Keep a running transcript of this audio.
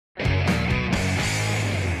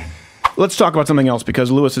Let's talk about something else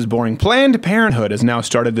because Lewis is boring. Planned Parenthood has now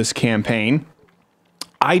started this campaign.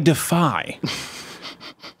 I defy.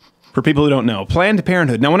 For people who don't know, Planned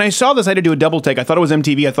Parenthood. Now, when I saw this, I had to do a double take. I thought it was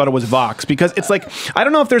MTV. I thought it was Vox. Because it's like, I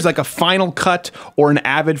don't know if there's like a Final Cut or an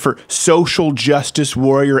Avid for social justice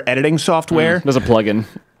warrior editing software. There's a plugin.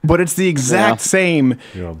 But it's the exact same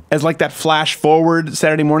as like that Flash Forward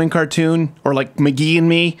Saturday morning cartoon, or like McGee and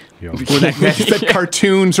Me, where that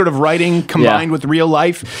cartoon sort of writing combined with real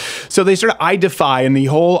life. So they sort of I defy, and the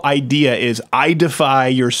whole idea is I defy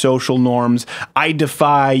your social norms, I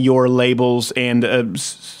defy your labels, and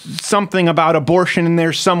something about abortion in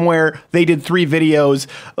there somewhere. They did 3 videos.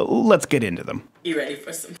 Let's get into them. You ready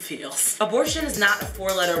for some feels? Abortion is not a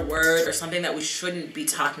 4-letter word or something that we shouldn't be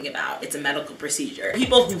talking about. It's a medical procedure.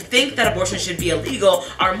 People who think that abortion should be illegal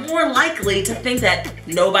are more likely to think that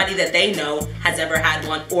nobody that they know has ever had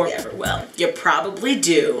one or ever will. You probably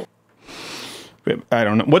do. I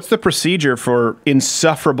don't know. What's the procedure for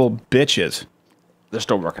insufferable bitches? They're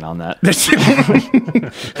still working on that.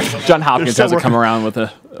 John Hopkins hasn't come around with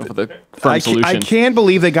a firm solution. I can't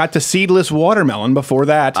believe they got to seedless watermelon before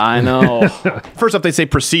that. I know. First off, they say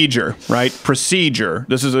procedure, right? Procedure.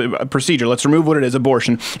 This is a procedure. Let's remove what it is,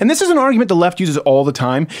 abortion. And this is an argument the left uses all the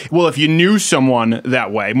time. Well, if you knew someone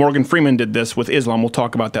that way, Morgan Freeman did this with Islam. We'll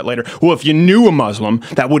talk about that later. Well, if you knew a Muslim,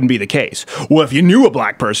 that wouldn't be the case. Well, if you knew a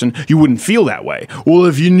black person, you wouldn't feel that way. Well,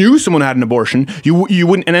 if you knew someone had an abortion, you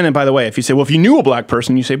wouldn't. And then, by the way, if you say, well, if you knew a black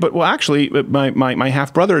person, you say, but well, actually, my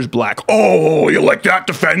half brother is black. Oh, you like that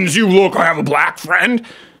defends you? Look, I have a black friend.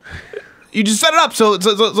 You just set it up so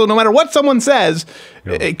no matter what someone says,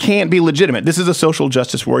 it can't be legitimate. This is a social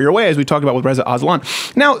justice warrior way, as we talked about with Reza Aslan.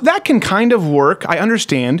 Now, that can kind of work. I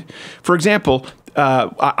understand. For example,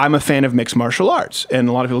 I'm a fan of mixed martial arts, and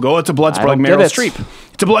a lot of people go, oh, it's a blood sport like Meryl Streep.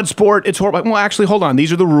 It's a blood sport. It's horrible. Well, actually, hold on.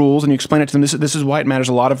 These are the rules, and you explain it to them. This is why it matters.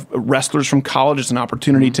 A lot of wrestlers from college, it's an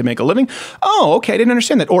opportunity to make a living. Oh, okay, I didn't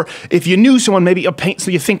understand that. Or if you knew someone, maybe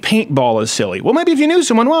so you think paintball is silly. Well, maybe if you knew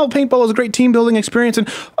someone, well, paintball is a great team building experience, and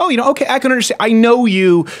oh, you know, okay, I can understand. I know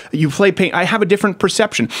you play paint. I have a different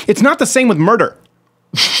perception. It's not the same with murder.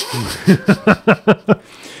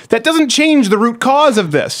 That doesn't change the root cause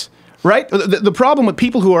of this. Right? The problem with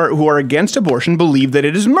people who are against abortion believe that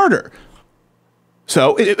it is murder.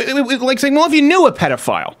 So, like saying, well, if you knew a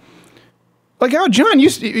pedophile, like, oh, John,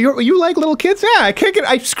 you like little kids? Yeah,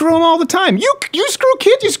 I screw them all the time. You screw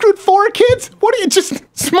kids? You screwed 4 kids? What are you, just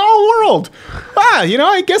small world? Ah, you know,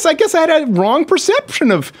 I guess I had a wrong perception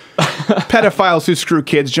of pedophiles who screw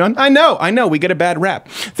kids, John. I know, we get a bad rap.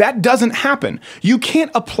 That doesn't happen. You can't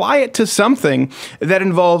apply it to something that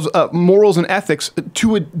involves morals and ethics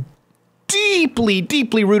to a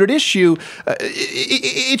deeply rooted issue.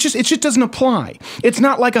 It just doesn't apply. It's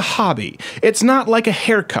not like a hobby. It's not like a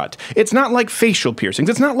haircut. It's not like facial piercings.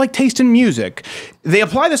 It's not like taste in music. They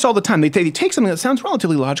apply this all the time. They take something that sounds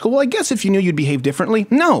relatively logical. Well, I guess if you knew, you'd behave differently.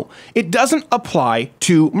 No, it doesn't apply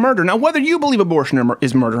to murder. Now, whether you believe abortion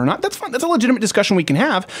is murder or not, that's fine. That's a legitimate discussion we can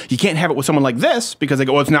have. You can't have it with someone like this because they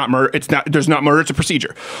go, well, it's not murder. There's not murder. It's a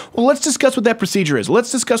procedure. Well, let's discuss what that procedure is.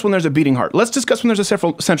 Let's discuss when there's a beating heart. Let's discuss when there's a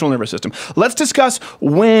central nervous system. Let's discuss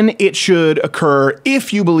when it should occur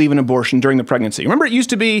if you believe in abortion during the pregnancy. Remember, it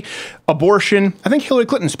used to be abortion. I think Hillary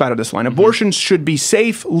Clinton spouted this line. Abortion should be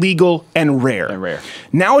safe, legal, and rare.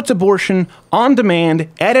 Now it's abortion on demand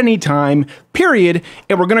at any time, period.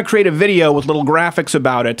 And we're going to create a video with little graphics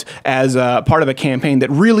about it as part of a campaign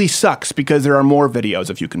that really sucks because there are more videos,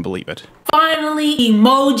 if you can believe it. Finally,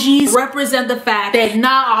 emojis represent the fact that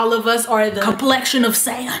not all of us are the complexion of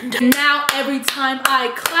sand. Now every time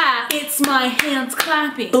I clap, it's my hands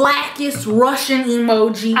clapping. Blackest Russian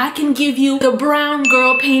emoji. I can give you the brown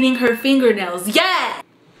girl painting her fingernails. Yeah!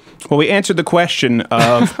 Well, we answered the question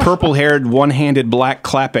of purple-haired, one-handed black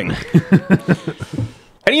clapping.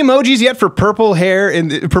 Any emojis yet for purple-haired,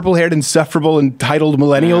 insufferable, entitled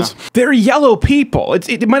millennials? Yeah. They're yellow people.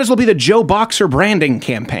 It might as well be the Joe Boxer branding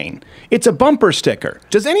campaign. It's a bumper sticker.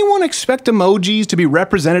 Does anyone expect emojis to be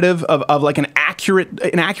representative of like an accurate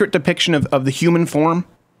depiction of the human form?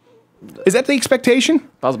 Is that the expectation?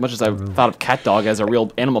 About as much as I thought of cat dog as a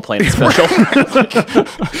real Animal Planet special.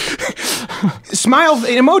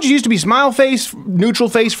 Emojis used to be smile face, neutral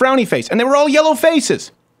face, frowny face, and they were all yellow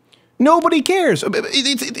faces. Nobody cares.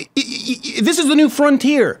 This is the new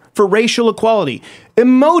frontier for racial equality.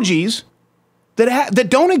 Emojis that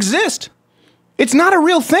don't exist. It's not a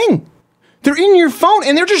real thing. They're in your phone,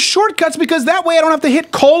 and they're just shortcuts because that way I don't have to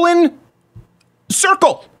hit colon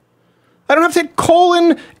circle. I don't have to hit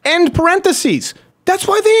colon end parentheses. That's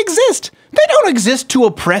why they exist. They don't exist to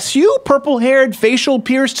oppress you. Purple-haired,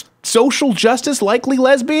 facial-pierced, social justice, likely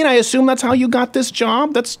lesbian. I assume that's how you got this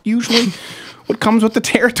job. That's usually what comes with the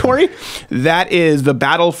territory. That is the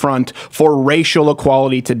battlefront for racial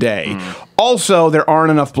equality today. Also, there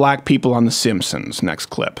aren't enough black people on The Simpsons. Next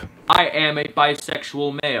clip. I am a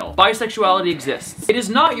bisexual male. Bisexuality exists. It is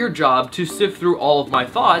not your job to sift through all of my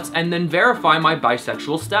thoughts and then verify my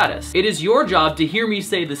bisexual status. It is your job to hear me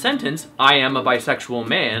say the sentence, I am a bisexual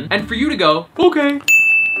man, and for you to go, okay.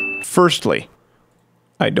 Firstly,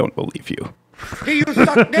 I don't believe you. Do you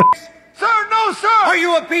suck dicks? Sir, no, sir! Are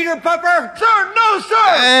you a Peter Pepper? Sir, no, sir!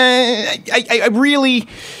 I really...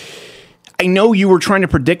 I know you were trying to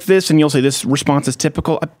predict this, and you'll say this response is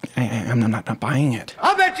typical. I'm not buying it.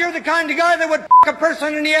 I'll bet you're the kind of guy that would f*** a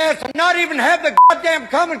person in the ass and not even have the goddamn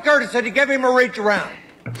common courtesy to give him a reach around.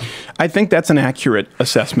 I think that's an accurate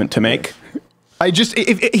assessment to make. Here's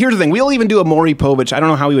the thing. We'll even do a Maury Povich. I don't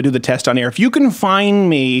know how we would do the test on air. If you can find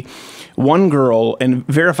me one girl and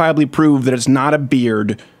verifiably prove that it's not a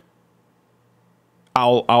beard,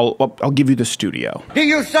 I'll give you the studio. Do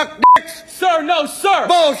you suck dicks? Sir, no, sir!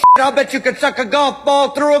 Bullshit, I'll bet you could suck a golf ball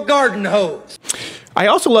through a garden hose. I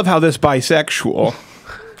also love how this bisexual,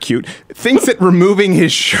 cute, thinks that removing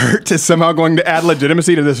his shirt is somehow going to add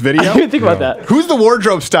legitimacy to this video. I didn't think about that. Who's the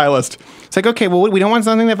wardrobe stylist? It's like, okay, well, we don't want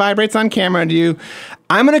something that vibrates on camera, do you?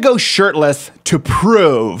 I'm going to go shirtless to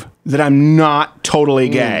prove that I'm not totally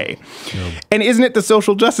gay. And isn't it the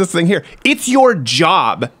social justice thing here? It's your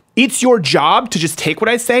job. It's your job to just take what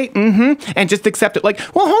I say, and just accept it. Like,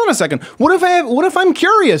 well, hold on a second. What if I'm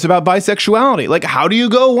curious about bisexuality? Like, how do you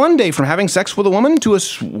go one day from having sex with a woman to a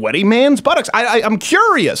sweaty man's buttocks? I'm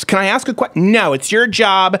curious. Can I ask a question? No, it's your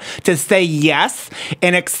job to say yes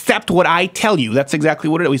and accept what I tell you. That's exactly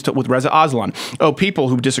what it is with Reza Aslan. Oh, people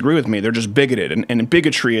who disagree with me, they're just bigoted, and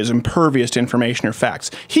bigotry is impervious to information or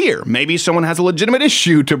facts. Here, maybe someone has a legitimate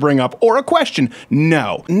issue to bring up or a question.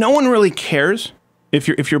 No one really cares if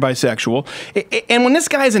you're bisexual. And when this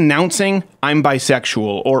guy is announcing I'm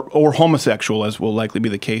bisexual or homosexual, as will likely be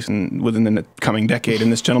the case within the coming decade in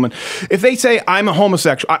this gentleman, if they say I'm a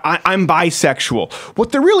homosexual, I'm bisexual,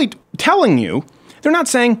 what they're really telling you, they're not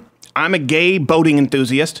saying I'm a gay boating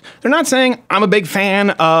enthusiast. They're not saying I'm a big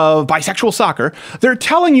fan of bisexual soccer. They're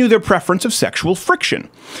telling you their preference of sexual friction.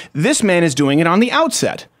 This man is doing it on the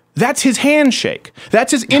outset. That's his handshake.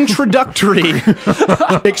 That's his introductory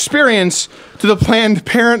experience to the Planned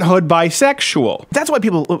Parenthood bisexual. That's why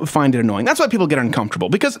people find it annoying. That's why people get uncomfortable,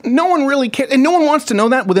 because no one really cares, and no one wants to know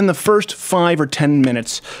that within the first 5 or 10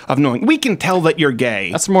 minutes of knowing. We can tell that you're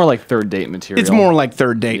gay. That's more like third date material. It's more like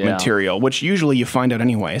third date material, which usually you find out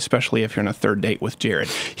anyway, especially if you're on a third date with Jared.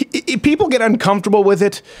 People get uncomfortable with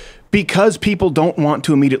it because people don't want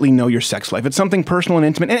to immediately know your sex life. It's something personal and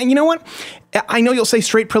intimate. And you know what? I know you'll say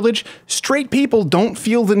straight privilege. Straight people don't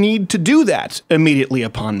feel the need to do that immediately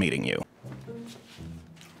upon meeting you.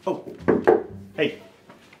 Oh, hey.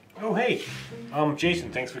 Oh, hey. Jason,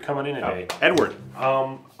 thanks for coming in today. Edward.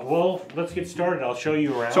 Well, let's get started. I'll show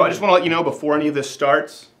you around. So I just want to let you know before any of this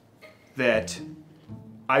starts that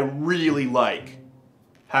I really like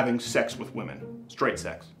having sex with women. Straight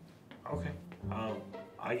sex. Okay.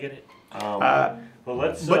 I get it. Well,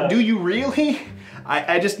 let's... But do you really?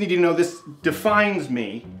 I just need you to know this defines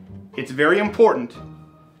me. It's very important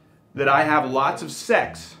that I have lots of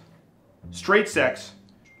sex. Straight sex.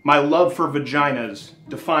 My love for vaginas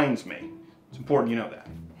defines me. It's important you know that.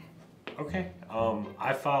 Okay.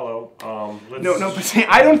 I follow. Let's... No, but see,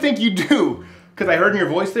 I don't think you do. Because I heard in your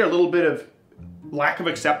voice there a little bit of lack of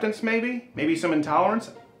acceptance, maybe. Maybe some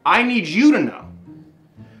intolerance. I need you to know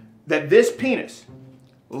that this penis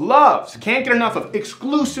can't get enough of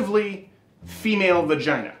exclusively female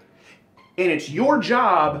vagina. And it's your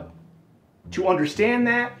job to understand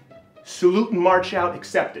that, salute and march out,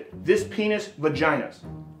 accept it. This penis, vaginas.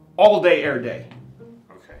 All day, air day.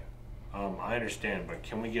 Okay. I understand, but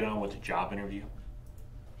can we get on with the job interview?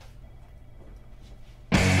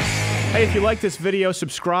 Hey, if you like this video,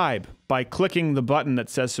 subscribe by clicking the button that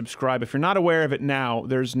says subscribe. If you're not aware of it now,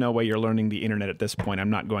 there's no way you're learning the internet at this point. I'm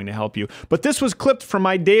not going to help you. But this was clipped from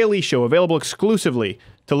my daily show, available exclusively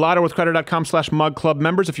to louderwithcrowder.com/mugclub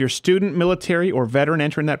members. If you're student, military, or veteran,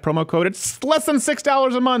 enter in that promo code. It's less than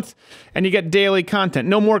 $6 a month, and you get daily content.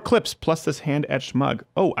 No more clips, plus this hand-etched mug.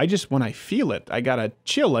 Oh, when I feel it, I got a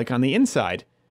chill like on the inside.